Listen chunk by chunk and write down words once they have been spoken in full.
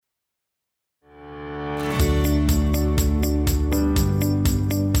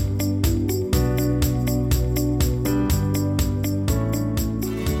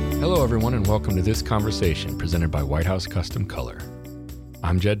everyone, and welcome to this conversation presented by White House Custom Color.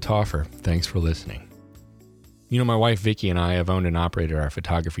 I'm Jed Toffer. Thanks for listening. You know, my wife Vicki and I have owned and operated our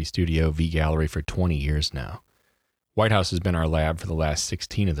photography studio, V Gallery, for 20 years now. White House has been our lab for the last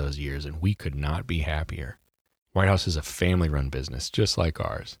 16 of those years, and we could not be happier. White House is a family-run business, just like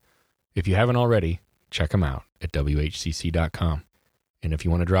ours. If you haven't already, check them out at WHCC.com. And if you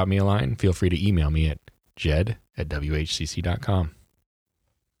want to drop me a line, feel free to email me at jed@WHCC.com.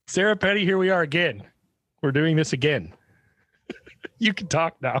 Sarah Petty, here we are again. We're doing this again. You can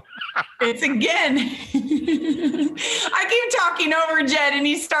talk now. It's again. I keep talking over Jed and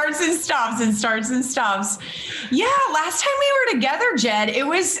he starts and stops and starts and stops. Yeah, last time we were together, Jed, it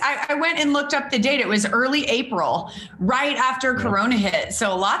was, I went and looked up the date. It was early April, right after Corona hit.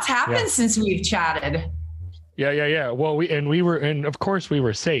 So lots happened since we've chatted. Yeah. Well, we were, of course we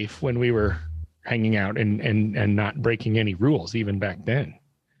were safe when we were hanging out and not breaking any rules even back then.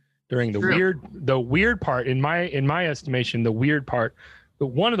 During the weird part, in my estimation,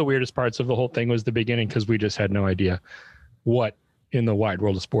 one of the weirdest parts of the whole thing was the beginning, because we just had no idea what in the wide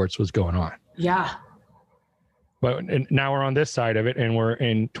world of sports was going on. Yeah. But now we're on this side of it, and we're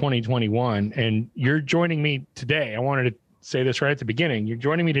in 2021, and you're joining me today. I wanted to say this right at the beginning. You're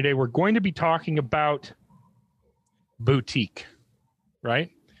joining me today. We're going to be talking about boutique,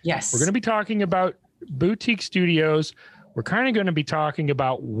 right? Yes. We're going to be talking about boutique studios. We're kind of going to be talking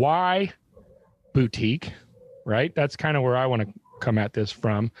about why boutique, right? That's kind of where I want to come at this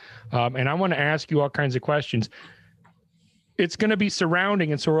from. And I want to ask you all kinds of questions. It's going to be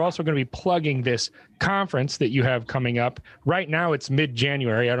surrounding, and so we're also going to be plugging this conference that you have coming up. Right now it's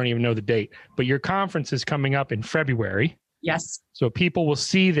mid-January. I don't even know the date, but your conference is coming up in February. Yes. So people will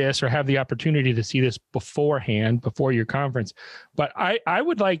see this or have the opportunity to see this beforehand, before your conference. But I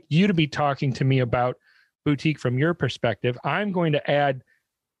would like you to be talking to me about boutique from your perspective. I'm going to add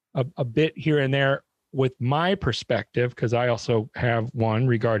a bit here and there with my perspective, because I also have one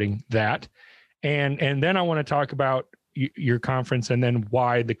regarding that. And then I want to talk about your conference and then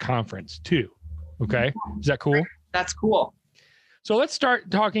why the conference too. Okay. Is that cool? That's cool. So let's start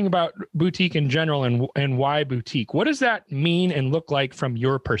talking about boutique in general and why boutique. What does that mean and look like from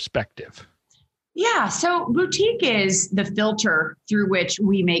your perspective? Yeah. So boutique is the filter through which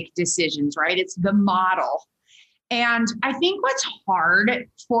we make decisions, right? It's the model. And I think what's hard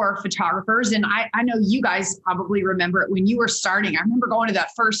for photographers, and I know you guys probably remember it when you were starting. I remember going to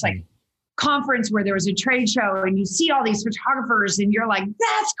that first conference where there was a trade show and you see all these photographers and you're like,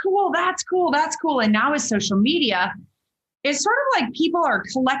 that's cool, that's cool, that's cool. And now with social media, it's sort of like people are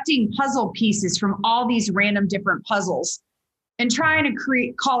collecting puzzle pieces from all these random different puzzles and trying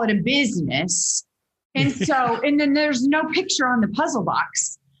to call it a business. And so, and then there's no picture on the puzzle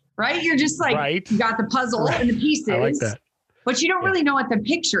box, right? You're just like, you got the puzzle and the pieces, I like that. But you don't really know what the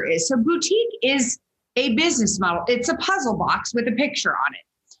picture is. So boutique is a business model. It's a puzzle box with a picture on it,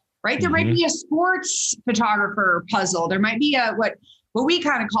 right? There might be a sports photographer puzzle. There might be what we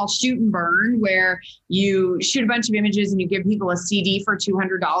kind of call shoot and burn, where you shoot a bunch of images and you give people a CD for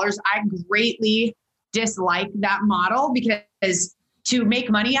 $200. I greatly dislike that model, because to make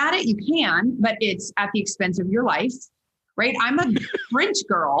money at it, you can, but it's at the expense of your life, right? I'm a print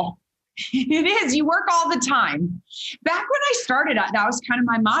girl. It is. You work all the time. Back when I started, that was kind of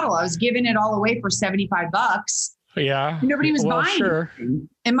my model. I was giving it all away for $75. Yeah. Nobody was buying it.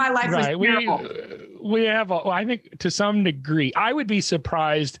 And my life was terrible. We have, I think to some degree, I would be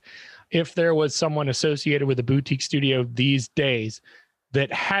surprised if there was someone associated with a boutique studio these days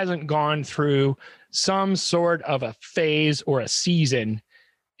that hasn't gone through some sort of a phase or a season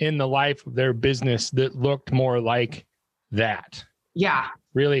in the life of their business that looked more like that. Yeah.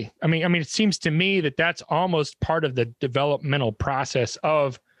 Really. I mean, it seems to me that that's almost part of the developmental process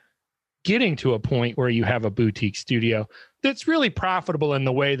of getting to a point where you have a boutique studio that's really profitable in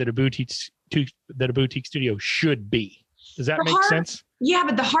the way that a boutique studio should be. Does that make sense? Yeah,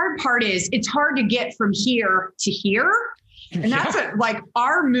 but the hard part is it's hard to get from here to here. And that's like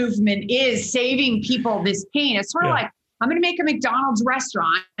our movement is saving people this pain. It's sort of like, I'm going to make a McDonald's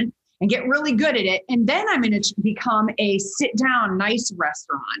restaurant and get really good at it. And then I'm going to become a sit down, nice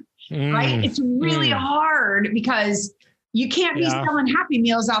restaurant, right? It's really hard because you can't be selling Happy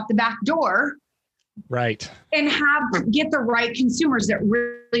Meals out the back door. Right. And get the right consumers that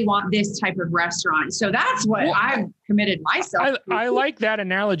really want this type of restaurant. So that's what I've committed myself to. I like that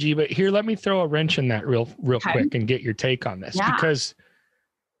analogy, but here, let me throw a wrench in that real quick and get your take on this. Because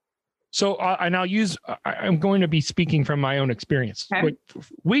and I'm going to be speaking from my own experience. Okay.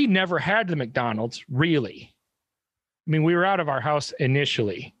 We never had the McDonald's, really. I mean, we were out of our house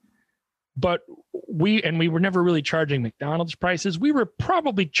initially, but we were never really charging McDonald's prices. We were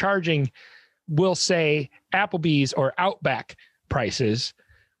probably charging, we'll say, Applebee's or Outback prices.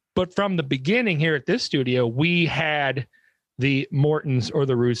 But from the beginning here at this studio, we had the Morton's or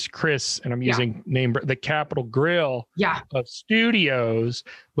the Ruth's Chris, and I'm using the Capital Grille of studios,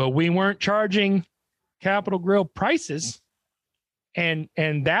 but we weren't charging Capital Grille prices. And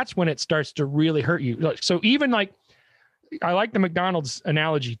that's when it starts to really hurt you. So even like, I like the McDonald's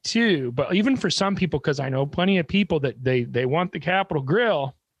analogy too, but even for some people, because I know plenty of people that they want the Capital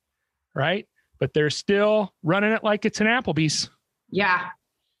Grille, right? But they're still running it like it's an Applebee's. Yeah.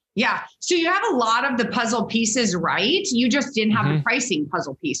 Yeah. So you have a lot of the puzzle pieces right. You just didn't have the pricing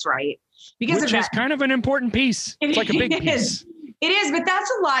puzzle piece right. Because Which is kind of an important piece. It's like a big piece. It is, but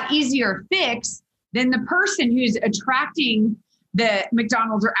that's a lot easier fix than the person who's attracting the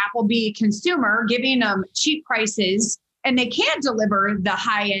McDonald's or Applebee consumer, giving them cheap prices, and they can't deliver the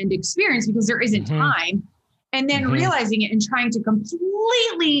high-end experience because there isn't time. And then realizing it and trying to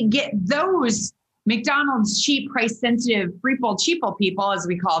completely get those McDonald's cheap, price sensitive, free-fold, cheapo people, as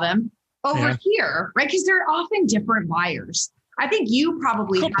we call them, over here, right? Because they're often different buyers. I think you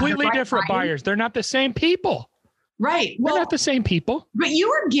probably completely have the right different buyers. They're not the same people. Right. Well, they're not the same people. But you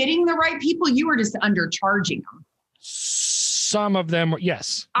were getting the right people. You were just undercharging them. Some of them,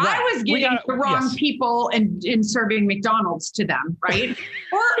 yes. I was getting the wrong people and serving McDonald's to them, right?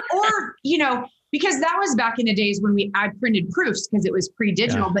 or because that was back in the days when I printed proofs because it was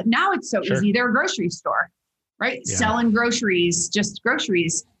pre-digital, but now it's so easy. They're a grocery store, right? Yeah. Selling groceries, just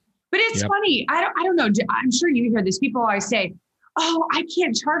groceries. But it's funny. I don't know. I'm sure you hear this. People always say, oh, I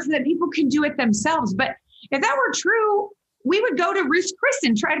can't charge for that. People can do it themselves. But if that were true, we would go to Ruth's Chris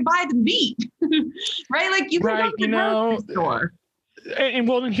and try to buy the meat, right? Like you can go to the grocery store.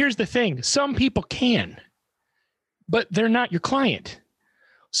 And here's the thing. Some people can, but they're not your client.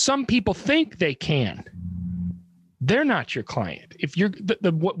 Some people think they can. They're not your client. If you're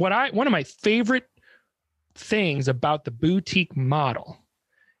one of my favorite things about the boutique model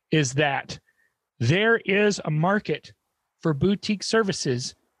is that there is a market for boutique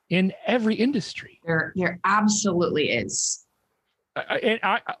services in every industry. There absolutely is. And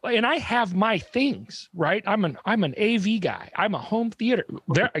I have my things, right? I'm an AV guy. I'm a home theater.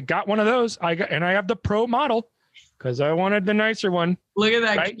 There, I got one of those. I have the pro model because I wanted the nicer one. Look at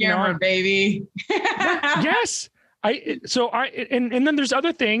that camera, baby. Yes. And then there's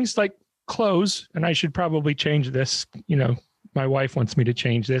other things like clothes, and I should probably change this. My wife wants me to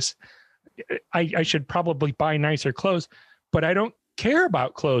change this. I should probably buy nicer clothes, but I don't care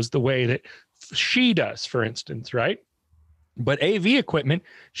about clothes the way that she does, for instance, right? But AV equipment,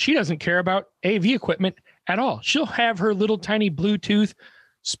 she doesn't care about AV equipment at all. She'll have her little tiny Bluetooth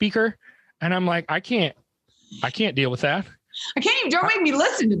speaker, and I'm like, I can't deal with that. Don't make me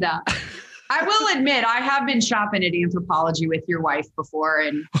listen to that. I will admit, I have been shopping at Anthropologie with your wife before,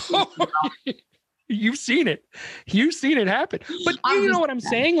 and you've seen it. You've seen it happen. But you know what I'm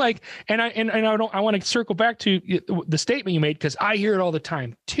saying? Like, and I want to circle back to the statement you made because I hear it all the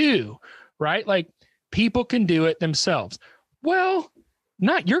time too, right? Like people can do it themselves. Well,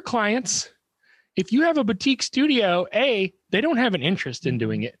 not your clients. If you have a boutique studio, they don't have an interest in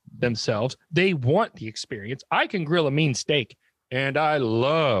doing it themselves. They want the experience. I can grill a mean steak, and I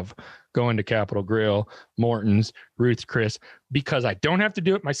love going to Capital Grille, Morton's, Ruth's Chris, because I don't have to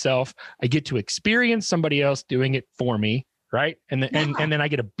do it myself. I get to experience somebody else doing it for me, right? And then I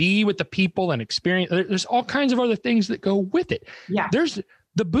get to be with the people and experience. There's all kinds of other things that go with it. Yeah. There's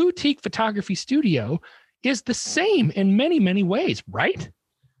the boutique photography studio is the same in many, many ways, right?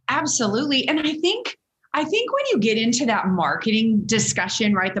 Absolutely. And I think when you get into that marketing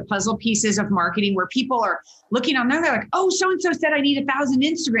discussion, right, the puzzle pieces of marketing where people are looking on there, they're like, oh, so-and-so said I need 1,000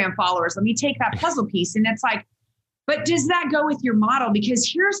 Instagram followers. Let me take that puzzle piece. And it's like, but does that go with your model? Because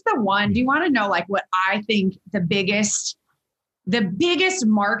here's the one. Do you want to know like what I think the biggest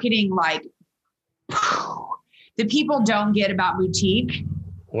marketing, like the people don't get about boutique?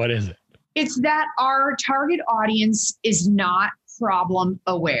 What is it? It's that our target audience is not problem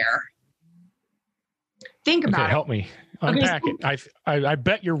aware. Think about it. Help me unpack it. I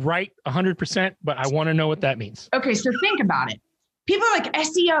bet you're right 100%, but I want to know what that means. Okay, so think about it. People are like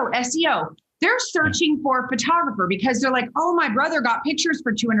SEO. They're searching for a photographer because they're like, oh, my brother got pictures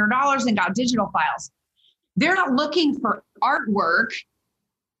for $200 and got digital files. They're not looking for artwork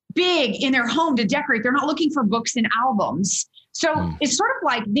big in their home to decorate. They're not looking for books and albums. So it's sort of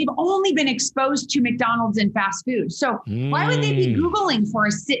like they've only been exposed to McDonald's and fast food. So why would they be Googling for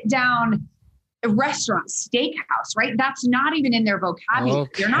a sit-down restaurant, steakhouse, right? That's not even in their vocabulary.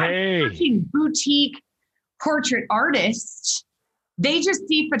 Okay. They're not searching boutique portrait artists. they just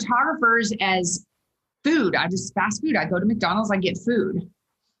see photographers as food. Fast food. I go to McDonald's, I get food.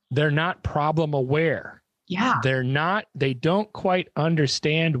 They're not problem aware. Yeah. They don't quite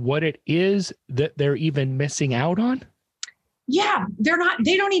understand what it is that they're even missing out on. Yeah.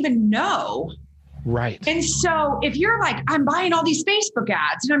 They don't even know. Right. And so if you're like, I'm buying all these Facebook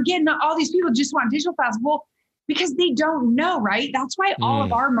ads and I'm getting all these people just want digital files, well, because they don't know, right? That's why all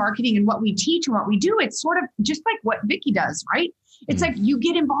of our marketing and what we teach and what we do, it's sort of just like what Vicki does, right? It's like you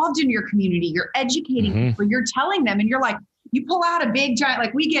get involved in your community, you're educating people, you're telling them, and you're like, you pull out a big giant,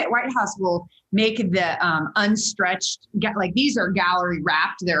 like we get White House will make the unstretched, like these are gallery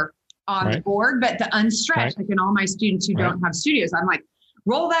wrapped, they're on the board, but the unstretched, like in all my students who don't have studios, I'm like,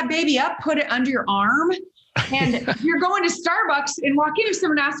 roll that baby up, put it under your arm. And you're going to Starbucks and walk in, if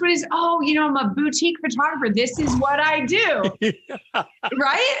someone asks what is, oh, I'm a boutique photographer. This is what I do.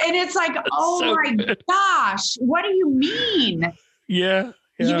 Right. And it's like, oh so my gosh, what do you mean? Yeah.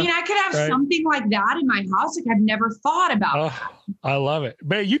 You mean I could have something like that in my house? Like I've never thought about that. I love it.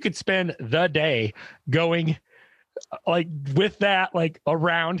 But you could spend the day going like with that, like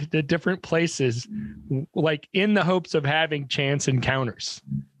around the different places, like in the hopes of having chance encounters.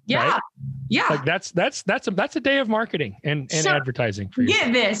 Yeah. Right? Yeah. Like that's a day of marketing and so, advertising for you.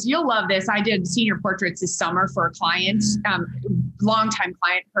 Get this. You'll love this. I did senior portraits this summer for a client, longtime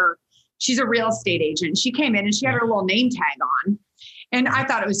client. She's a real estate agent. She came in and she had her little name tag on. And I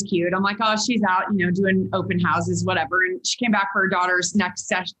thought it was cute. I'm like, oh, she's out, doing open houses, whatever. And she came back for her daughter's next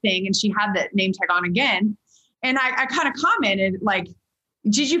session thing. And she had that name tag on again. And I kind of commented like,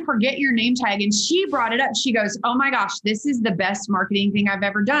 did you forget your name tag? And she brought it up. She goes, oh my gosh, this is the best marketing thing I've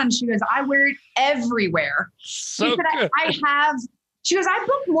ever done. She goes, I wear it everywhere. So she said, she goes, I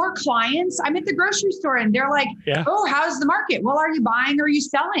book more clients. I'm at the grocery store and they're like, oh, how's the market? Well, are you buying or are you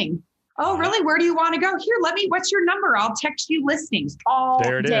selling? Oh, really? Where do you want to go? Here, what's your number? I'll text you listings all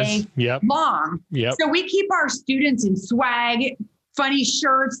day long. Yep. So we keep our students in swag, funny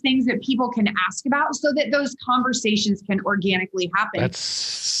shirts, things that people can ask about so that those conversations can organically happen. That's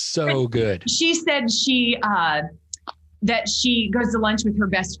so good. She said that she goes to lunch with her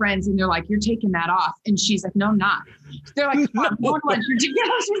best friends and they're like, you're taking that off. And she's like, no, I'm not. They're like, no. I'm going to lunch. She's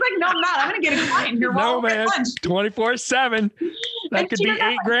like, no, I'm not. I'm going to get a client here while we're at lunch. 24/7. That could be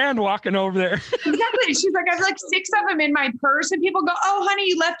 $8,000 walking over there. Exactly. She's like, I have like 6 of them in my purse. And people go, oh, honey,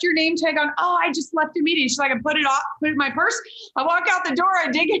 you left your name tag on. Oh, I just left a meeting. She's like, I put it in my purse. I walk out the door,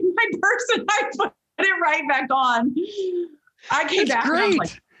 I dig in my purse and I put it right back on. I came back and I was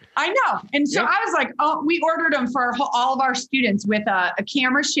like, I know. And so I was like, oh, we ordered them for all of our students with a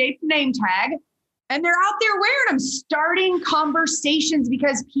camera shaped name tag. And they're out there wearing them, starting conversations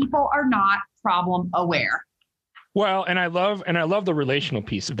because people are not problem aware. Well, and I love the relational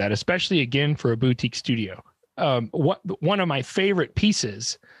piece of that, especially again for a boutique studio. One of my favorite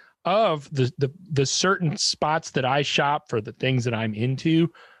pieces of the certain spots that I shop for the things that I'm into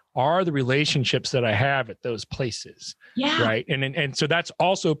are the relationships that I have at those places. Yeah. Right. And so that's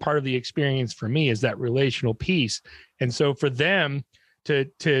also part of the experience for me, is that relational piece. And so for them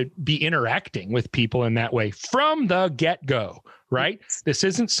to be interacting with people in that way from the get-go, right? This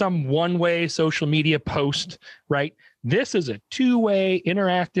isn't some one-way social media post, right? This is a two-way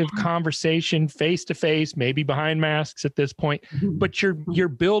interactive conversation, face-to-face, maybe behind masks at this point, but you're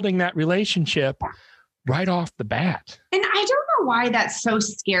building that relationship right off the bat. And I don't know why that's so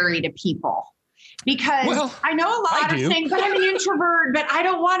scary to people, because I know a lot of saying, but I'm an introvert, but I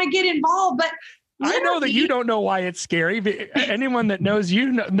don't want to get involved. But I know that you don't know why it's scary. But anyone that knows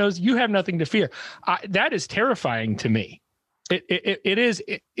you knows you have nothing to fear. That is terrifying to me. It is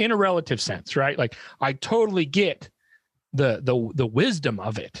in a relative sense, right? Like I totally get the wisdom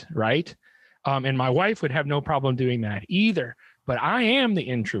of it, right? And my wife would have no problem doing that either. But I am the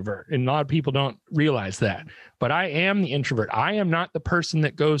introvert, and a lot of people don't realize that. But I am the introvert. I am not the person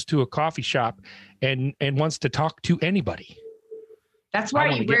that goes to a coffee shop and wants to talk to anybody. That's why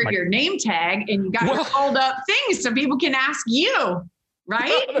you wear your name tag and you got to hold up things so people can ask you,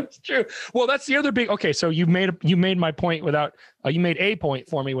 right? No, that's true. Well, that's the other big. Okay, so you made my point without you made a point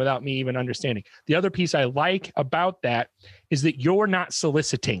for me without me even understanding. The other piece I like about that is that you're not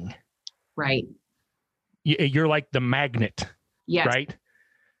soliciting. Right. You're like the magnet. Yes.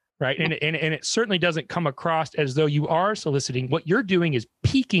 Right. And it certainly doesn't come across as though you are soliciting. What you're doing is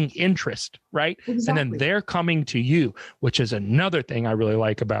piquing interest, right? Exactly. And then they're coming to you, which is another thing I really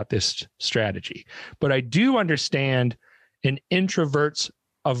like about this strategy. But I do understand an introvert's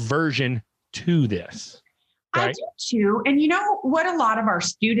aversion to this. Right? I do too. And you know what a lot of our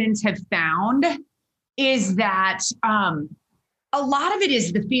students have found is that a lot of it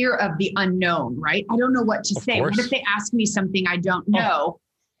is the fear of the unknown, right? I don't know what to say. Course. What if they ask me something I don't know?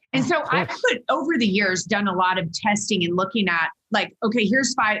 And so I've over the years done a lot of testing and looking at like, okay,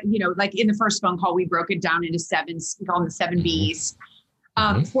 here's 5, like in the first phone call, we broke it down into 7s, we call them the 7 Bs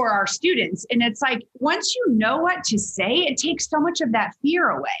for our students. And it's like, once you know what to say, it takes so much of that fear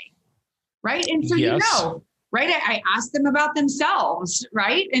away. Right. And so, right. I ask them about themselves.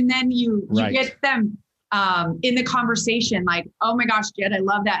 Right. And then you get them in the conversation, like, oh my gosh, Jed, I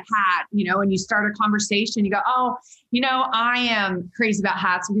love that hat, and you start a conversation, you go, oh, I am crazy about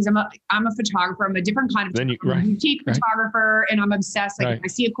hats because I'm a photographer. I'm a different kind of boutique photographer, and I'm obsessed. Like if I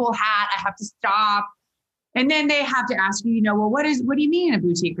see a cool hat, I have to stop. And then they have to ask you, well, what do you mean a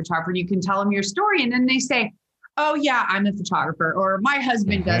boutique photographer? And you can tell them your story. And then they say, oh yeah, I'm a photographer, or my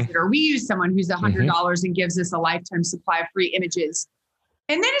husband does it, or we use someone who's $100 and gives us a lifetime supply of free images.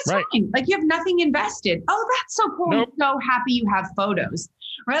 And then it's fine. Like you have nothing invested. Oh, that's so cool. Nope. I'm so happy you have photos,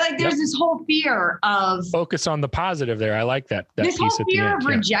 right? Like there's this whole fear of focus on the positive there. I like that. This whole fear of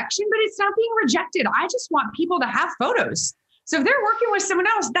rejection, but it's not being rejected. I just want people to have photos. So if they're working with someone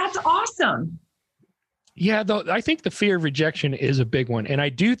else, that's awesome. Yeah, though I think the fear of rejection is a big one. And I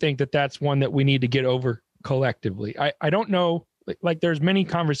do think that that's one that we need to get over collectively. I don't know. Like there's many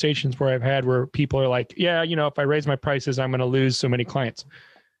conversations where I've had where people are like, yeah, if I raise my prices, I'm going to lose so many clients.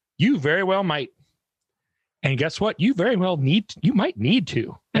 You very well might. And guess what? You might need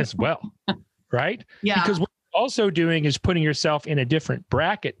to as well. Right? Yeah. Because what you're also doing is putting yourself in a different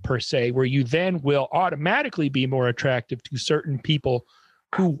bracket per se, where you then will automatically be more attractive to certain people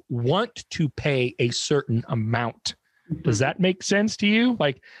who want to pay a certain amount. Does that make sense to you?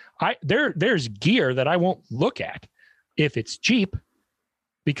 Like there's gear that I won't look at if it's cheap,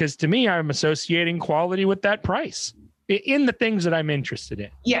 because to me, I'm associating quality with that price in the things that I'm interested in.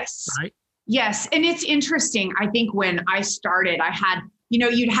 Yes. Right. Yes. And it's interesting. I think when I started, I had,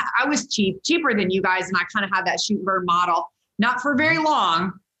 I was cheaper than you guys. And I kind of had that shoot and burn model, not for very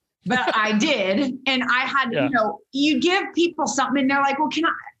long, but I did. And I had, you give people something and they're like, well,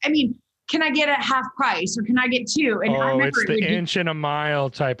 can I get a half price or can I get 2? And I remember it's the inch and a mile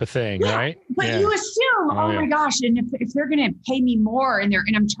type of thing, right? But you assume, my gosh, and if they're going to pay me more and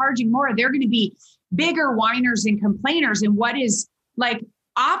I'm charging more, they're going to be bigger whiners and complainers. And what is like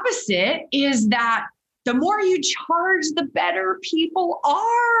opposite is that the more you charge, the better people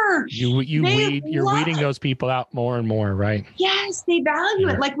are. You're weeding those people out more and more, right? Yes, they value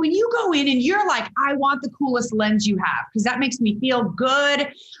it. Like when you go in and you're like, I want the coolest lens you have because that makes me feel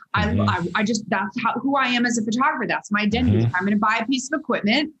good. I just that's who I am as a photographer. That's my identity. I'm going to buy a piece of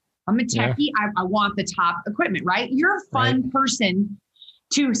equipment. I'm a techie. I want the top equipment, right? You're a fun person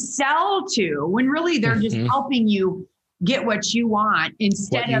to sell to when really they're just helping you get what you want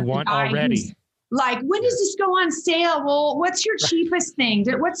instead of the guy already. Like, when does this go on sale? Well, what's your cheapest thing?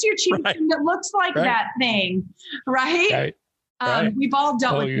 What's your cheapest thing that looks like that thing? Right? We've all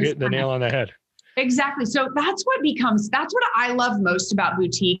dealt with this. You hit the nail on the head. Exactly. So that's what I love most about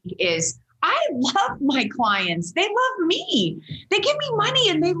boutique is I love my clients. They love me. They give me money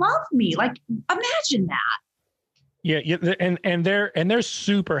and they love me. Like, imagine that. Yeah. And they're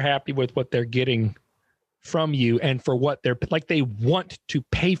super happy with what they're getting from you and for what they're like, they want to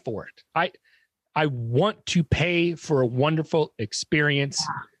pay for it. I want to pay for a wonderful experience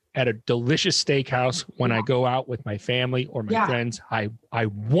at a delicious steakhouse when I go out with my family or my friends. I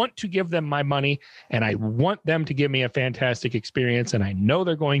want to give them my money and I want them to give me a fantastic experience, and I know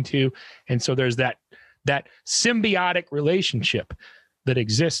they're going to. And so there's that symbiotic relationship that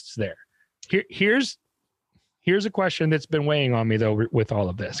exists there. Here's a question that's been weighing on me though with all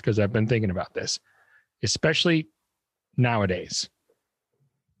of this, because I've been thinking about this, especially nowadays.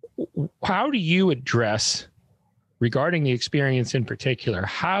 How do you address, regarding the experience in particular,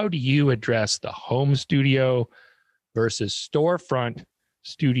 how do you address the home studio versus storefront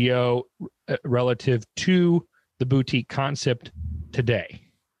studio relative to the boutique concept today?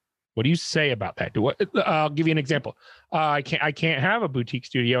 What do you say about that? I'll give you an example. I can't have a boutique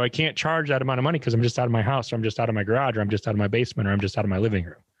studio. I can't charge that amount of money because I'm just out of my house, or I'm just out of my garage, or I'm just out of my basement, or I'm just out of my living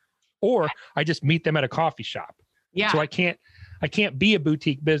room. Or I just meet them at a coffee shop. Yeah. So I can't be a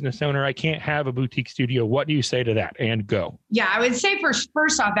boutique business owner. I can't have a boutique studio. What do you say to that? And go. Yeah, I would say first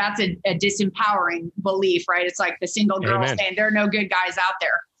off, that's a disempowering belief, right? It's like the single girl saying there are no good guys out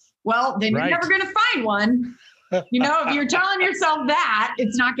there. Well, then you're never going to find one. If you're telling yourself that,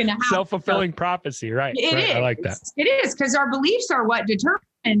 it's not going to happen. Self-fulfilling prophecy, right? It is. I like that. It is, because our beliefs are what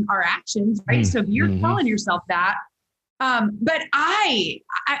determine our actions, right? So if you're telling yourself that, but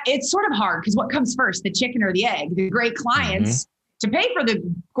it's sort of hard because what comes first, the chicken or the egg? The great clients to pay for the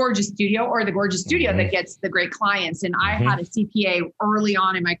gorgeous studio or the gorgeous studio that gets the great clients. And I had a CPA early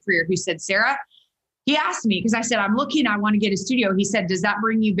on in my career who said, Sarah, he asked me, because I said, I'm looking, I want to get a studio. He said, does that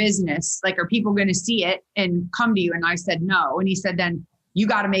bring you business? Like, are people going to see it and come to you? And I said, no. And he said, then you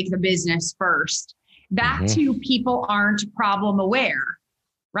got to make the business first. Back to people aren't problem aware,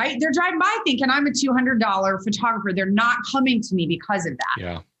 right? They're driving by thinking I'm a $200 photographer. They're not coming to me because of that.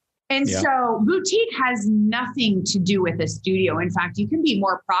 Yeah. And so boutique has nothing to do with a studio. In fact, you can be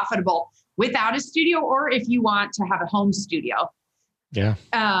more profitable without a studio, or if you want to have a home studio. Yeah.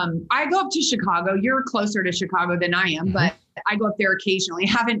 I go up to Chicago. You're closer to Chicago than I am, but I go up there occasionally.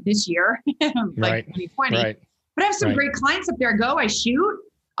 Haven't this year, like 2020. Right. But I have some great clients up there. I shoot.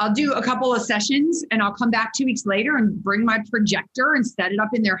 I'll do a couple of sessions and I'll come back 2 weeks later and bring my projector and set it up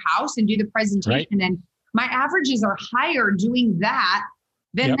in their house and do the presentation. And my averages are higher doing that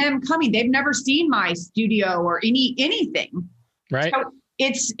than them coming. They've never seen my studio or anything. Right. So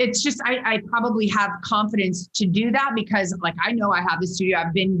it's just, I probably have confidence to do that because like, I know I have the studio.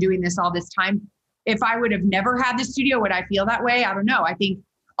 I've been doing this all this time. If I would have never had the studio, would I feel that way? I don't know. I think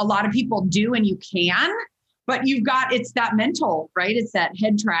a lot of people do, and you can, but it's that mental, right? It's that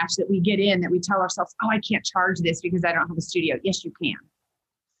head trash that we get in that we tell ourselves, oh, I can't charge this because I don't have a studio. Yes, you can.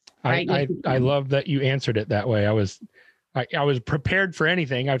 Right? I love that you answered it that way. I was prepared for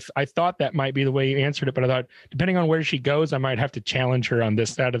anything. I thought that might be the way you answered it, but I thought depending on where she goes, I might have to challenge her on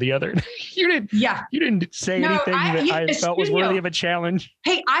this, that, or the other. You didn't say anything that I felt was worthy of a challenge.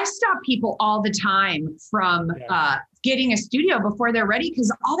 Hey, I stop people all the time from getting a studio before they're ready,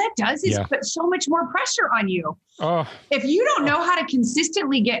 because all that does is put so much more pressure on you. If you don't know how to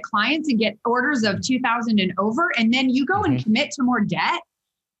consistently get clients and get orders of 2,000 and over, and then you go and commit to more debt,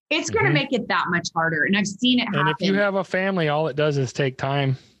 it's going to make it that much harder. And I've seen it happen. And if you have a family, all it does is take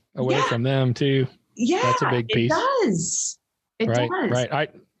time away from them too. Yeah, that's a big piece. It does. It does. Right.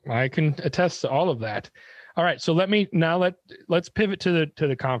 I can attest to all of that. All right. So let's pivot to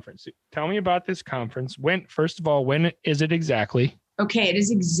the conference. Tell me about this conference. First of all, when is it exactly? Okay. It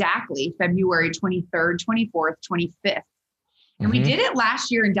is exactly February 23rd, 24th, 25th. And we did it last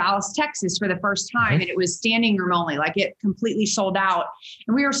year in Dallas, Texas for the first time. And it was standing room only, like it completely sold out.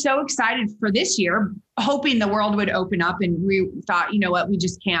 And we were so excited for this year, hoping the world would open up. And we thought, you know what, we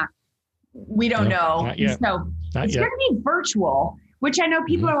just can't, we don't know. Not yet. So it's going to be virtual, which I know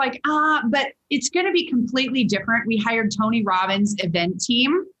people are like, but it's going to be completely different. We hired Tony Robbins' event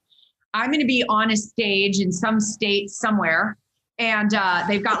team. I'm going to be on a stage in some state somewhere. And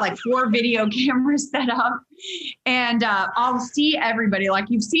they've got like 4 video cameras set up, and I'll see everybody. Like,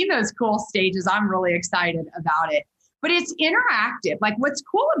 you've seen those cool stages. I'm really excited about it, but it's interactive. Like, what's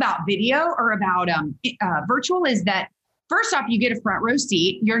cool about video or about virtual is that first off, you get a front row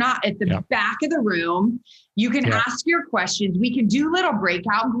seat. You're not at the back of the room. You can ask your questions. We can do little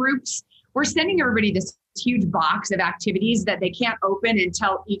breakout groups. We're sending everybody this huge box of activities that they can't open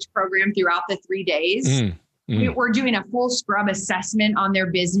until each program throughout the 3 days. We're doing a full scrub assessment on their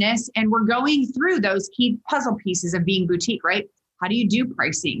business, and we're going through those key puzzle pieces of being boutique, right? How do you do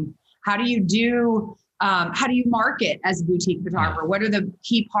pricing? How do you market as a boutique photographer? What are the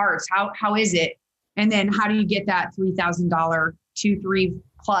key parts? How is it? And then how do you get that $3,000 to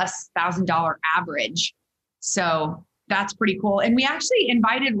 $3,000+ average? So that's pretty cool. And we actually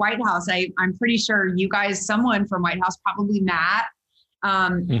invited White House. I'm pretty sure you guys, someone from White House, probably Matt,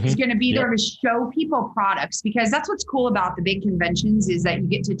 is going to be there to show people products, because that's what's cool about the big conventions is that you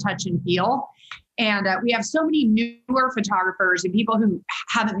get to touch and feel. And we have so many newer photographers and people who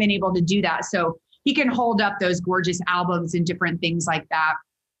haven't been able to do that. So he can hold up those gorgeous albums and different things like that.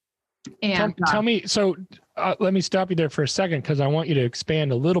 And tell me, so let me stop you there for a second, because I want you to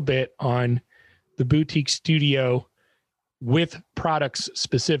expand a little bit on the boutique studio with products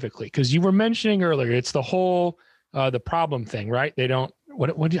specifically, because you were mentioning earlier, it's the whole the problem thing, right? They don't,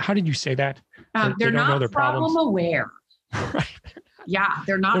 how did you say that? They're not problem aware. Right. Yeah.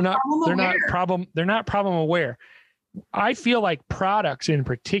 They're not problem aware. They're not problem aware. I feel like products in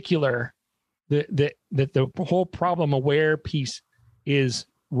particular, that the whole problem aware piece is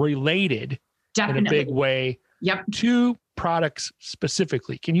related in a big way to products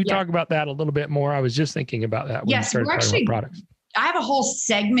specifically. Can you talk about that a little bit more? I was just thinking about that when you started talking about products. I have a whole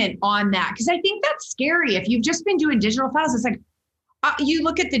segment on that, because I think that's scary. If you've just been doing digital files, it's like you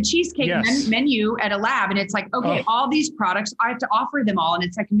look at the cheesecake menu at a lab, and it's like, okay, all these products, I have to offer them all. And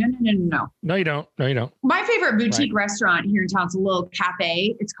it's like, no. No, you don't. My favorite boutique restaurant here in town is a little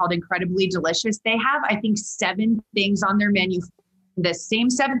cafe. It's called Incredibly Delicious. They have, I think, 7 things on their menu, the same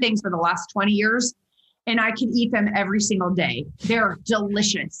 7 things for the last 20 years. And I can eat them every single day. They're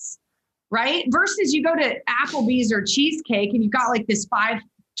delicious. right? Versus you go to Applebee's or Cheesecake and you've got like this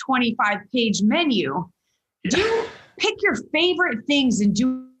 525-page menu. Do you pick your favorite things and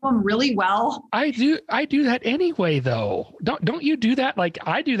do them really well? I do that anyway, though. Don't you do that? Like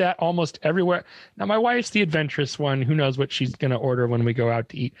I do that almost everywhere. Now my wife's the adventurous one. Who knows what she's going to order when we go out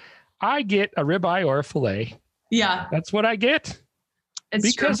to eat? I get a ribeye or a filet. Yeah, that's what I get.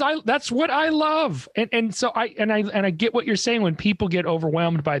 It's because true. That's what I love. And so I get what you're saying when people get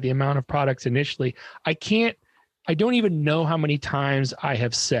overwhelmed by the amount of products initially. I don't even know how many times I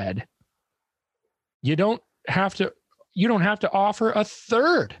have said, you don't have to offer a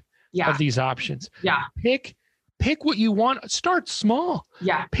third of these options. Yeah. Pick what you want. Start small.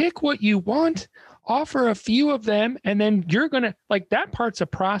 Yeah. Pick what you want. Offer a few of them, and then you're going to like that part's a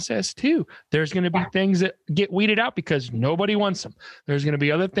process too. There's going to be things that get weeded out because nobody wants them. There's going to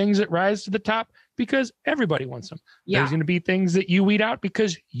be other things that rise to the top because everybody wants them. Yeah. There's going to be things that you weed out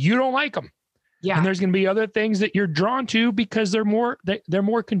because you don't like them. Yeah. And there's going to be other things that you're drawn to because they're more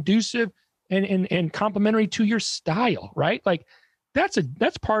conducive and complementary to your style, right? Like that's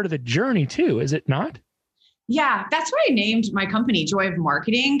part of the journey too, is it not? Yeah, that's why I named my company Joy of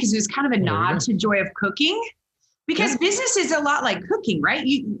Marketing, because it was kind of a nod to Joy of Cooking, because business is a lot like cooking, right?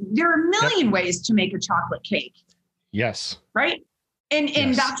 There are a million ways to make a chocolate cake. Yes. Right.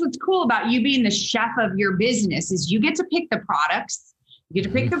 And that's what's cool about you being the chef of your business is you get to pick the products, you get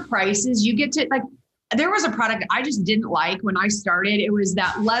to pick the prices, you get to like, there was a product I just didn't like when I started. It was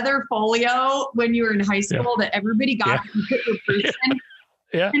that leather folio when you were in high school that everybody got to put your proofs in.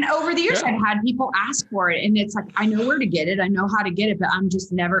 Yeah. And over the years, I've had people ask for it, and it's like, I know where to get it. I know how to get it, but I'm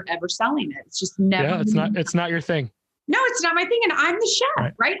just never, ever selling it. It's just never. Yeah, it's not your thing. No, it's not my thing. And I'm the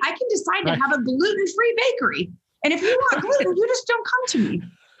chef, right? I can decide to have a gluten-free bakery. And if you want gluten, you just don't come to me.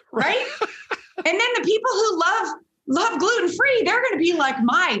 Right. And then the people who love gluten-free, they're going to be like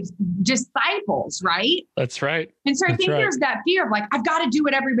my disciples. Right. That's right. And so I think there's that fear of like, I've got to do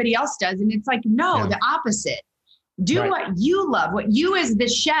what everybody else does. And it's like, no, the opposite. Do what you love, what you as the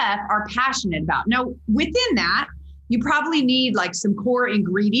chef are passionate about. Now, within that, you probably need like some core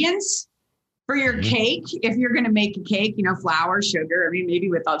ingredients for your cake. If you're going to make a cake, flour, sugar, I mean, maybe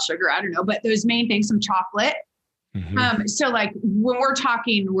without sugar, I don't know, but those main things, some chocolate. So like when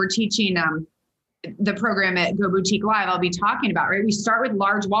we're teaching the program at Go Boutique Live, I'll be talking about, right? We start with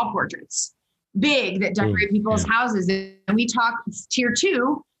large wall portraits, big that decorate people's houses. And we talk tier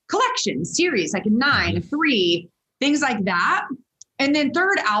 2 collections, series, like a 9, a 3, things like that. And then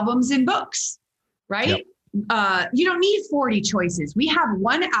third, albums and books, right? Yep. You don't need 40 choices. We have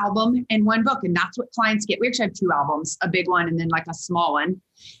one album and one book, and that's what clients get. We actually have 2 albums, a big one and then like a small one.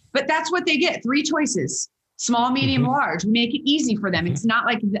 But that's what they get, 3 choices, small, medium, large. We make it easy for them. It's not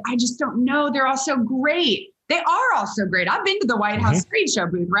like, I just don't know. They're all so great. They are all so great. I've been to the White House trade show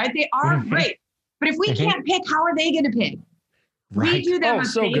booth, right? They are great. But if we can't pick, how are they going to pick? Right. We do them a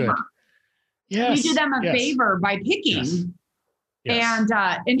favor. Good. Yes. We do them a favor by picking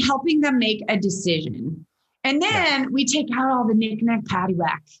and helping them make a decision. And then we take out all the knick-knack,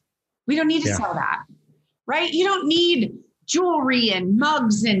 paddywhack. We don't need to sell that, right? You don't need jewelry and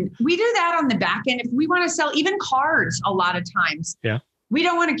mugs. And we do that on the back end. If we want to sell even cards a lot of times, we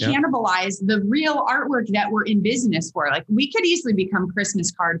don't want to cannibalize the real artwork that we're in business for. Like we could easily become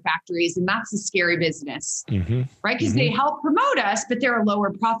Christmas card factories, and that's a scary business, right? Because they help promote us, but they're a lower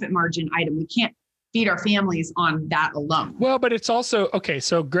profit margin item. We can't feed our families on that alone. Well, but it's also, okay,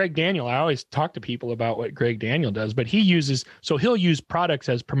 so Greg Daniel, I always talk to people about what Greg Daniel does, but he'll use products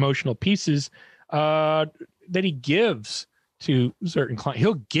as promotional pieces that he gives to certain clients.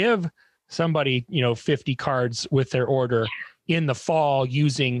 He'll give somebody, 50 cards with their order in the fall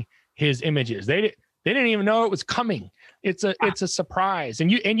using his images. They didn't even know it was coming. It's a surprise.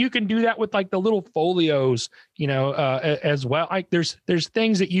 And you can do that with like the little folios, as well. Like there's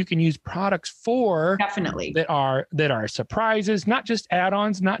things that you can use products for definitely that are surprises, not just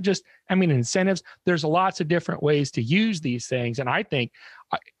add-ons, not just, incentives. There's lots of different ways to use these things. And I think,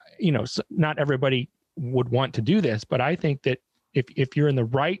 not everybody would want to do this, but I think that if you're in the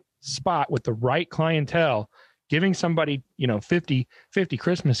right spot with the right clientele, giving somebody, 50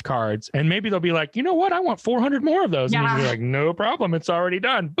 Christmas cards, and maybe they'll be like, you know what? I want 400 more of those. And you're like, no problem. It's already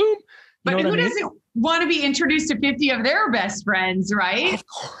done. Boom. But who doesn't want to be introduced to 50 of their best friends, right? Of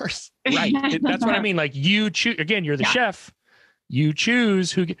course. Right. That's what I mean. Like you choose, again, you're the chef. You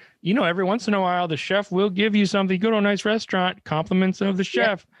choose who, every once in a while, the chef will give you something. You go to a nice restaurant, compliments of the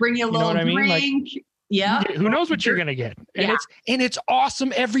chef. Bring you a little drink. Like, who knows what you're going to get? And it's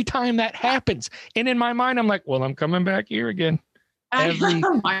awesome every time that happens. And in my mind, I'm like, well, I'm coming back here again every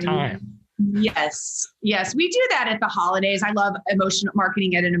time. Yes. Yes. We do that at the holidays. I love emotional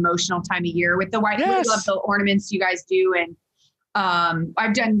marketing at an emotional time of year with the white. Yes. We love the ornaments you guys do. And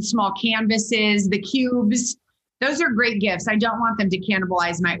I've done small canvases, the cubes. Those are great gifts. I don't want them to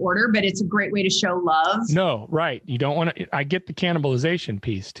cannibalize my order, but it's a great way to show love. No, right. You don't want to, I get the cannibalization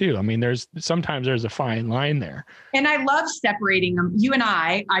piece too. I mean, sometimes there's a fine line there. And I love separating them. You and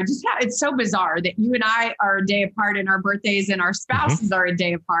it's so bizarre that you and I are a day apart and our birthdays and our spouses are a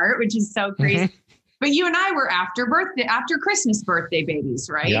day apart, which is so crazy. Mm-hmm. But you and I were after Christmas birthday babies,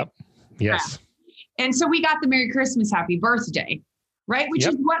 right? Yep. Yes. Yeah. And so we got the Merry Christmas, Happy Birthday. Right. Which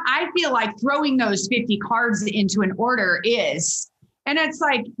is what I feel like throwing those 50 cards into an order is. And it's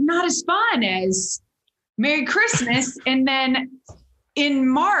like not as fun as Merry Christmas. And then in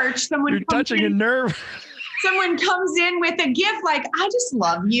March, you're touching a nerve. Someone comes in with a gift like, I just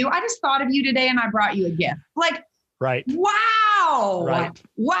love you. I just thought of you today and I brought you a gift. Like, right. Wow. Right.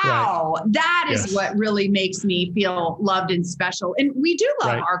 Wow. Right. That is Yes. what really makes me feel loved and special. And we do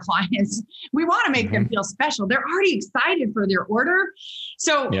love Right. our clients. We want to make them feel special. They're already excited for their order.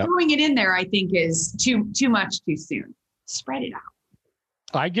 So throwing it in there, I think is too much too soon. Spread it out.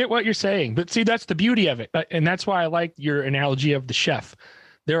 I get what you're saying, but see, that's the beauty of it. And that's why I like your analogy of the chef.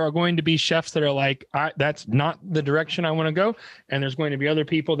 There are going to be chefs that are like, that's not the direction I want to go. And there's going to be other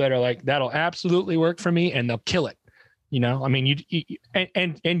people that are like, that'll absolutely work for me. And they'll kill it. You know, I mean,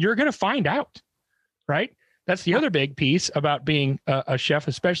 and you're going to find out, right? That's the other big piece about being a chef,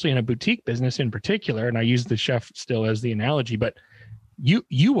 especially in a boutique business in particular. And I use the chef still as the analogy, but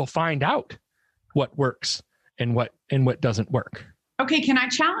you will find out what works and what doesn't work. Okay. Can I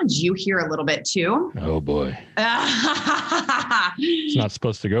challenge you here a little bit too? Oh boy. It's not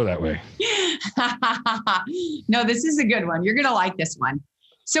supposed to go that way. No, this is a good one. You're going to like this one.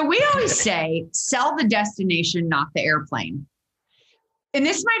 So we always say, sell the destination, not the airplane. And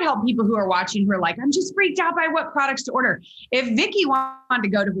this might help people who are watching who are like, I'm just freaked out by what products to order. If Vicki wanted to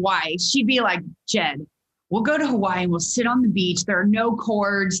go to Hawaii, she'd be like, Jed, we'll go to Hawaii and we'll sit on the beach. There are no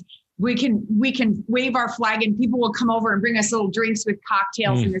cords. We can wave our flag and people will come over and bring us little drinks with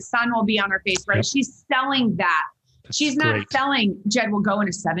cocktails and the sun will be on our face, right? Yep. She's selling that. She's not selling, Jed, we'll go in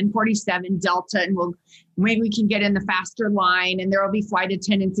a 747 Delta and maybe we can get in the faster line and there will be flight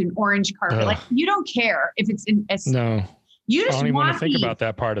attendants in orange carpet. Like you don't care if it's in no. You just I don't even want to think about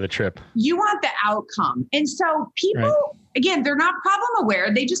that part of the trip. You want the outcome. And so people, again, they're not problem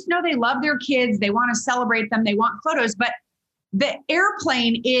aware. They just know they love their kids. They want to celebrate them. They want photos, but the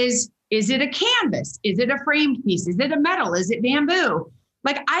airplane is it a canvas? Is it a framed piece? Is it a metal? Is it bamboo?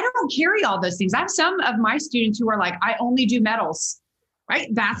 Like, I don't carry all those things. I have some of my students who are like, I only do metals, right?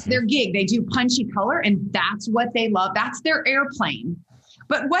 That's their gig. They do punchy color and that's what they love. That's their airplane.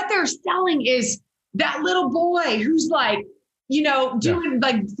 But what they're selling is that little boy who's like, doing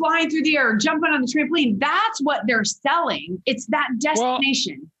like flying through the air, jumping on the trampoline. That's what they're selling. It's that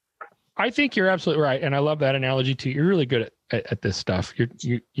destination. Well, I think you're absolutely right. And I love that analogy too. You're really good at this stuff. I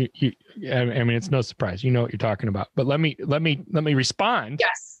mean, it's no surprise. You know what you're talking about, but let me respond.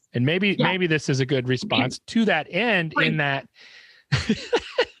 Yes. And maybe this is a good response to that end in that,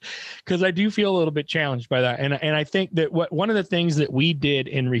 because I do feel a little bit challenged by that. And I think that one of the things that we did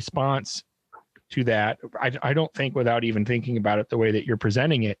in response to that, I don't think without even thinking about it the way that you're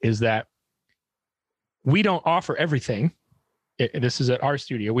presenting it, is that we don't offer everything. This is at our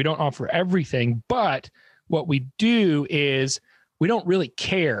studio. We don't offer everything, but what we do is we don't really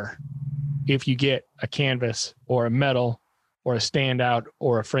care if you get a canvas or a metal or a standout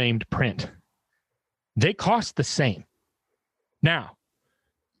or a framed print. They cost the same. Now,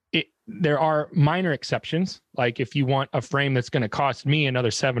 there are minor exceptions. Like if you want a frame that's going to cost me another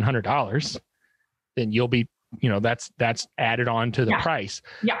 $700, then you'll be, that's added on to the price.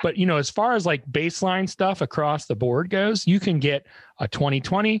 Yeah. But, as far as like baseline stuff across the board goes, you can get a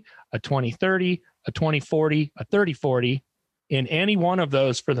 2020, a 2030, a 2040, a 3040 in any one of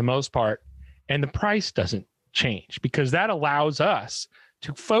those for the most part. And the price doesn't change because that allows us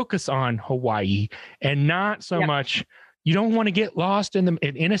to focus on Hawaii and not so much. You don't want to get lost in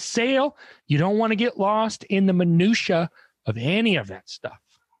a sale. You don't want to get lost in the minutia of any of that stuff.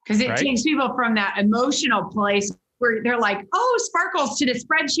 Because it takes people from that emotional place where they're like, oh, sparkles, to the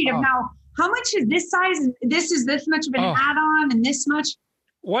spreadsheet of now, how much is this size? This is this much of an add-on and this much.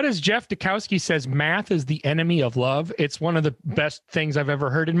 What is Jeff Dukowski says, math is the enemy of love. It's one of the best things I've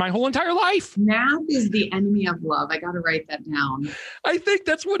ever heard in my whole entire life. Math is the enemy of love. I got to write that down. I think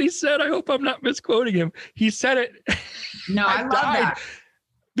that's what he said. I hope I'm not misquoting him. He said it. No, I love that.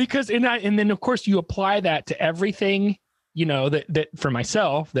 Because, and then of course you apply that to everything, that for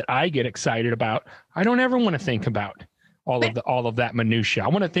myself that I get excited about. I don't ever want to think about all of that minutia. I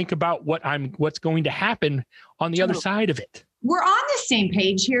want to think about what's going to happen on the other side of it. We're on the same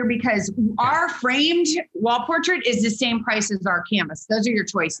page here because our framed wall portrait is the same price as our canvas. Those are your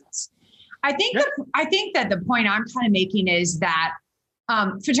choices. I think that the point I'm kind of making is that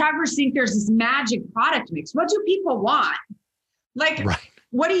photographers think there's this magic product mix. What do people want? Like,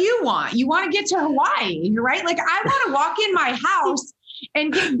 what do you want? You want to get to Hawaii, right? Like, I want to walk in my house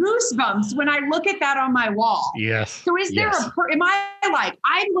and get goosebumps when I look at that on my wall. Yes. So is there am I like,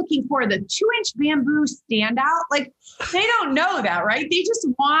 I'm looking for the 2-inch bamboo standout? Like, they don't know that, right? They just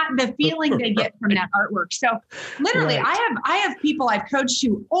want the feeling they get from that artwork. So literally I have people I've coached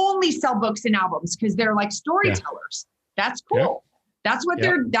who only sell books and albums because they're like storytellers. That's cool. Yeah. That's what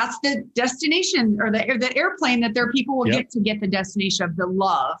that's the destination or the airplane that their people will get to get the destination of the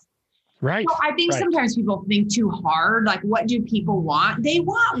love. Right. So I think sometimes people think too hard. Like, what do people want? They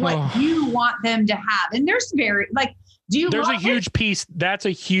want what you want them to have. And there's there's a huge piece. That's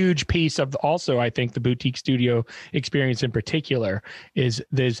a huge piece of also, I think, the boutique studio experience in particular is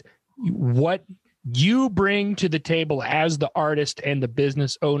there's what you bring to the table as the artist and the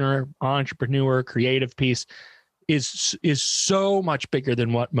business owner, entrepreneur, creative piece is so much bigger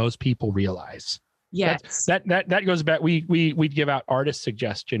than what most people realize. Yes. That goes back. We'd give out artist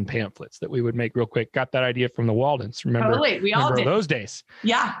suggestion pamphlets that we would make real quick. Got that idea from the Waldens. Remember? Totally. We all did those days.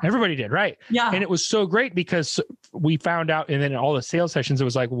 Yeah. Everybody did. Right. Yeah. And it was so great because we found out, and then in all the sales sessions, it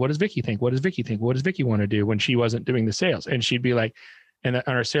was like, what does Vicky think? What does Vicky think? What does Vicky want to do when she wasn't doing the sales? And she'd be like, and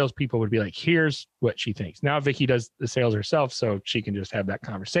our salespeople would be like, here's what she thinks. Now Vicky does the sales herself, so she can just have that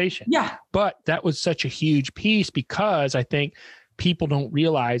conversation. Yeah. But that was such a huge piece because I think people don't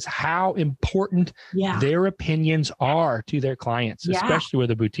realize how important their opinions are to their clients, especially with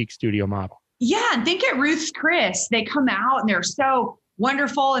a boutique studio model. Yeah. And think at Ruth's Chris, they come out and they're so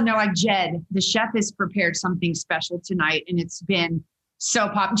wonderful. And they're like, Jed, the chef has prepared something special tonight. And it's been so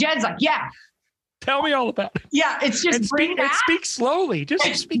pop. Jed's like, yeah. Tell me all about it. Yeah. It's just speak slowly. Just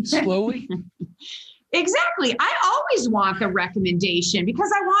speak slowly. Exactly. I always want the recommendation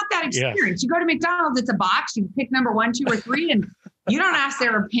because I want that experience. You go to McDonald's, it's a box. You pick number 1, 2, or 3, and you don't ask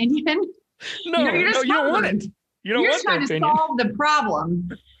their opinion. No, you don't want it. You're just trying to solve the problem,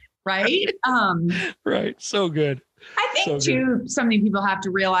 right? Right. So good. I think something people have to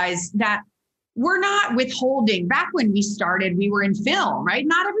realize that we're not withholding. Back when we started, we were in film, right?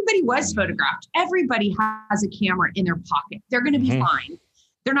 Not everybody was photographed. Everybody has a camera in their pocket. They're going to be fine.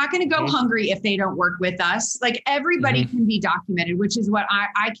 They're not going to go hungry if they don't work with us. Like, everybody can be documented, which is what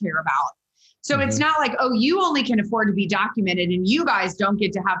I care about. So it's not like, oh, you only can afford to be documented and you guys don't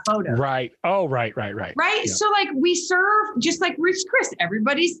get to have photos. Right. Oh, right. Right. Yep. So like, we serve just like Ruth's Chris.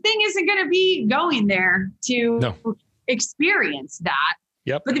 Everybody's thing isn't going to be going there to experience that.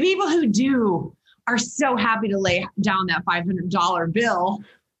 Yep. But the people who do are so happy to lay down that $500 bill.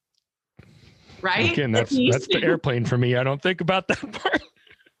 Right. Again, that's the airplane for me. I don't think about that part.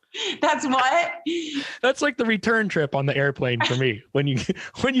 That's what? That's like the return trip on the airplane for me. When you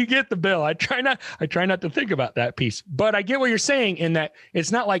get the bill, I try not to think about that piece. But I get what you're saying in that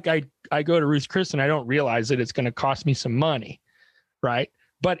it's not like I go to Ruth's Chris and I don't realize that it's going to cost me some money, right?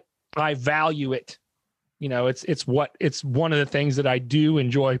 But I value it. You know, it's one of the things that I do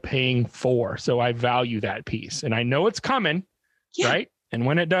enjoy paying for. So I value that piece, and I know it's coming, right? And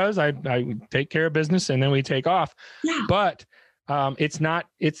when it does, I take care of business, and then we take off. Yeah. But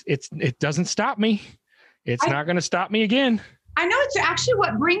it doesn't stop me. It's not going to stop me again. I know it's actually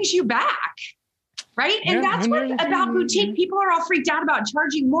what brings you back. Right. And that's what about boutique. People are all freaked out about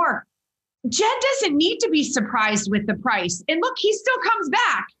charging more. Jed doesn't need to be surprised with the price. And look, he still comes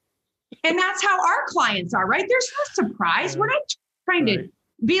back. And that's how our clients are, right? There's no surprise. We're not trying to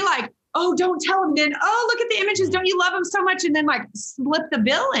be like, oh, don't tell them then, oh, look at the images. Don't you love them so much? And then like slip the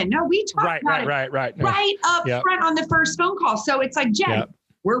bill in. No, we talk about it right up front on the first phone call. So it's like, Jen,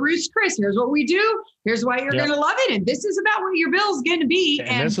 we're Ruth's Chris. Here's what we do. Here's why you're going to love it. And this is about what your bill is going to be.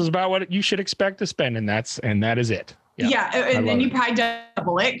 And this is about what you should expect to spend. And that is it. Yeah. And then you probably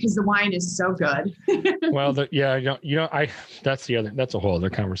double it because the wine is so good. Well, that's a whole other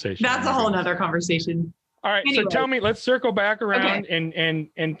conversation. That's a whole nother conversation. All right. Anyway. So tell me, let's circle back around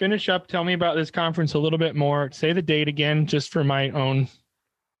and finish up. Tell me about this conference a little bit more. Say the date again, just for my own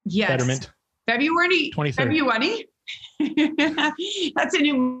betterment. February 23rd. February. That's a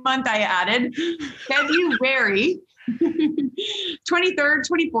new month I added. February 23rd,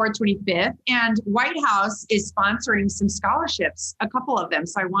 24th, 25th. And White House is sponsoring some scholarships, a couple of them.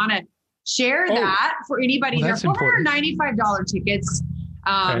 So I want to share that for anybody. They're $495 tickets.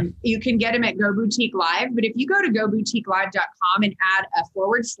 You can get them at Go Boutique Live, but if you go to goboutiquelive.com and add a /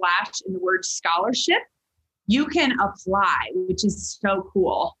 in the word scholarship, you can apply, which is so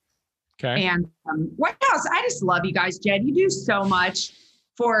cool. Okay. And White House, I just love you guys, Jed. You do so much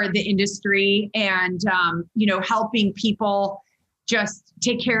for the industry and, helping people just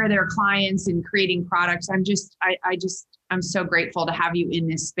take care of their clients and creating products. I'm so grateful to have you in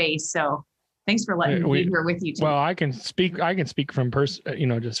this space. So thanks for letting me be here with you today. Well, I can speak from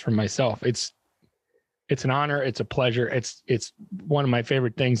just from myself. It's an honor. It's a pleasure. It's one of my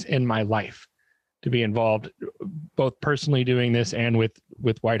favorite things in my life to be involved, both personally doing this and with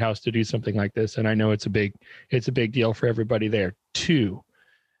White House to do something like this. And I know it's a big deal for everybody there too.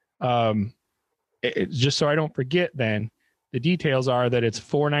 Just so I don't forget, then the details are that it's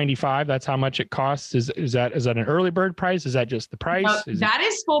 $495. That's how much it costs. Is that an early bird price? Is that just the price? No, that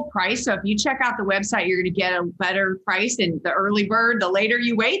is full price. So if you check out the website, you're going to get a better price. And the early bird, the later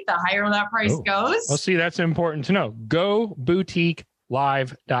you wait, the higher that price goes. Well, see, that's important to know.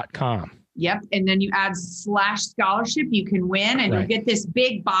 GoBoutiqueLive.com. Yep. And then you add /scholarship, you can win, and you'll get this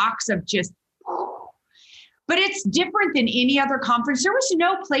big box of just, but it's different than any other conference. There was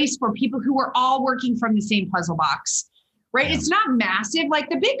no place for people who were all working from the same puzzle box, right? Yeah. It's not massive. Like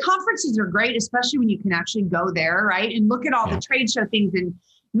the big conferences are great, especially when you can actually go there, right? And look at all the trade show things and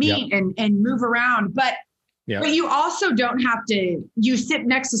meet and move around. But you also don't have to, you sit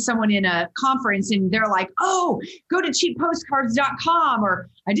next to someone in a conference and they're like, oh, go to cheappostcards.com, or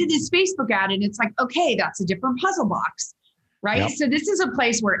I did this Facebook ad, and it's like, okay, that's a different puzzle box. Right. Yep. So this is a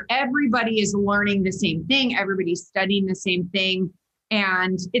place where everybody is learning the same thing. Everybody's studying the same thing.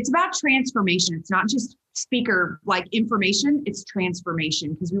 And it's about transformation. It's not just speaker like information. It's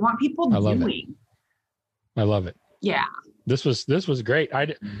transformation, because we want people doing. I love it. Yeah. This was great.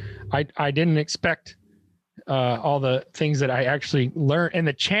 I didn't expect all the things that I actually learned, and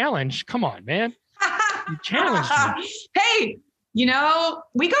the challenge. Come on, man. You challenged me. Hey,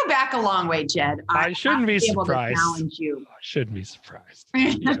 we go back a long way, Jed. I shouldn't be surprised. Challenge you. I shouldn't be surprised.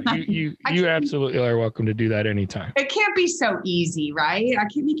 You absolutely are welcome to do that anytime. It can't be so easy, right? I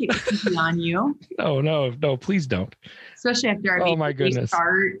can't make it easy on you. No, please don't. Especially after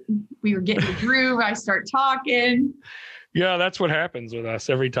we were getting the groove. I start talking. Yeah, that's what happens with us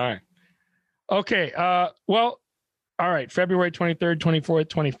every time. Okay. Well, all right. February 23rd, 24th,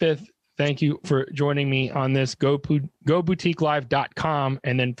 25th. Thank you for joining me on this. GoBoutiqueLive.com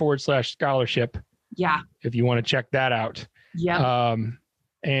and then /scholarship. Yeah. If you want to check that out. Yeah.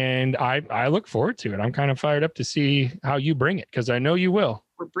 And I look forward to it. I'm kind of fired up to see how you bring it, because I know you will.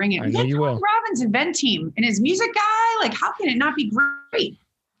 We're bringing it. I know you will. Robbins event team and his music guy. Like, how can it not be great?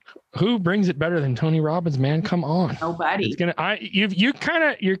 Who brings it better than Tony Robbins, man? Come on. Nobody. You're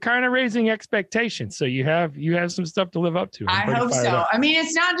kind of raising expectations. So you have some stuff to live up to. I hope so. I mean,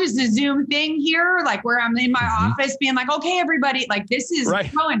 it's not just a Zoom thing here, like where I'm in my office being like, okay, everybody, like this is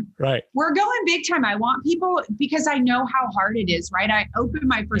going. Right. We're going big time. I want people, because I know how hard it is, right? I opened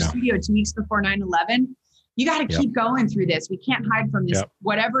my first studio 2 weeks before 9/11. You got to keep going through this. We can't hide from this.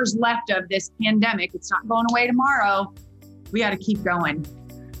 Whatever's left of this pandemic, it's not going away tomorrow. We got to keep going.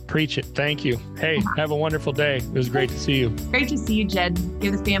 Preach it. Thank you. Hey, have a wonderful day. It was great to see you. Great to see you, Jed.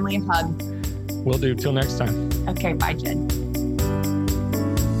 Give the family a hug. Will do. Till next time. Okay. Bye, Jed.